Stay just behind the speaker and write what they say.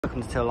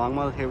Welcome to Toyota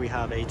Longmile. Here we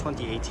have a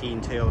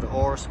 2018 Toyota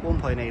Auris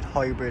 1.8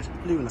 hybrid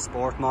Luna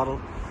Sport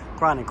model.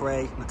 Granite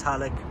grey,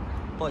 metallic,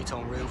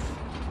 bitone roof,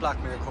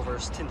 black mirror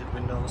covers, tinted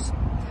windows,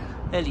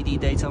 LED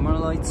daytime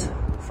running lights,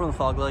 front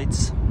fog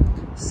lights,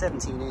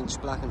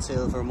 17-inch black and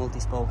silver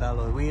multi-spoke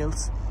alloy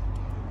wheels.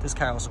 This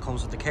car also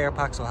comes with the care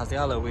pack, so it has the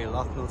alloy wheel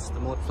lock nuts, the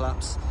mud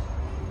flaps.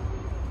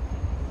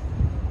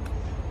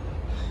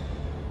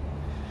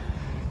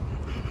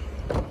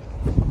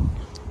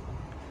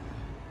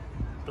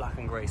 Black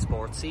and grey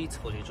sport seats,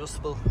 fully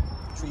adjustable,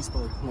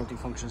 3-spoke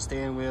multi-function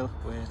steering wheel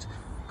with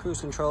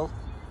cruise control,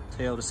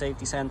 Toyota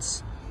safety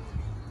sense,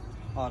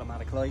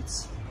 automatic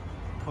lights,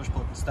 push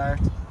button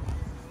start,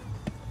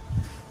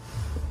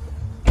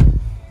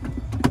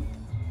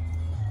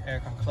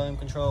 aircon climate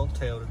control,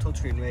 Toyota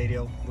touchscreen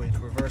radio with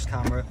reverse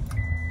camera,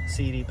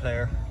 CD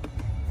player,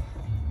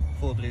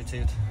 full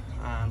Bluetooth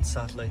and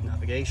satellite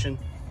navigation.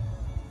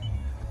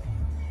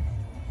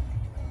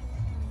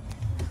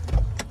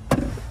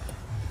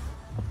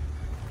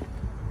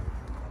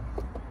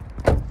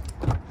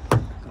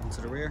 To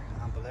the rear,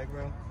 ample leg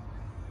room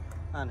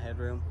and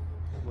headroom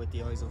with the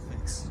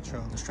ISOFIX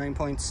shoulder strain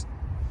points,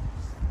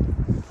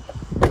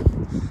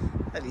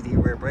 LED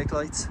rear brake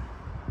lights.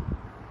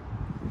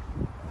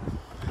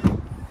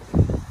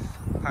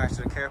 Part of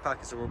the care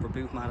pack is a rubber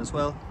boot mat as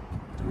well.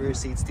 The rear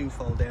seats do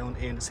fold down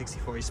in the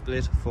 60/40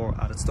 split for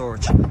added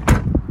storage.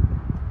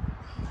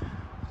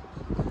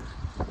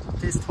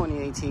 This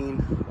 2018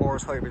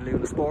 Auris Hybrid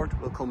Luna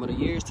Sport will come with a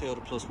year's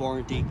Toyota Plus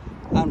warranty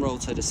and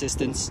roadside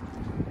assistance,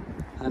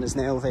 and is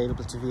now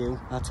available to view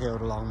at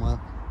Toyota Longmile.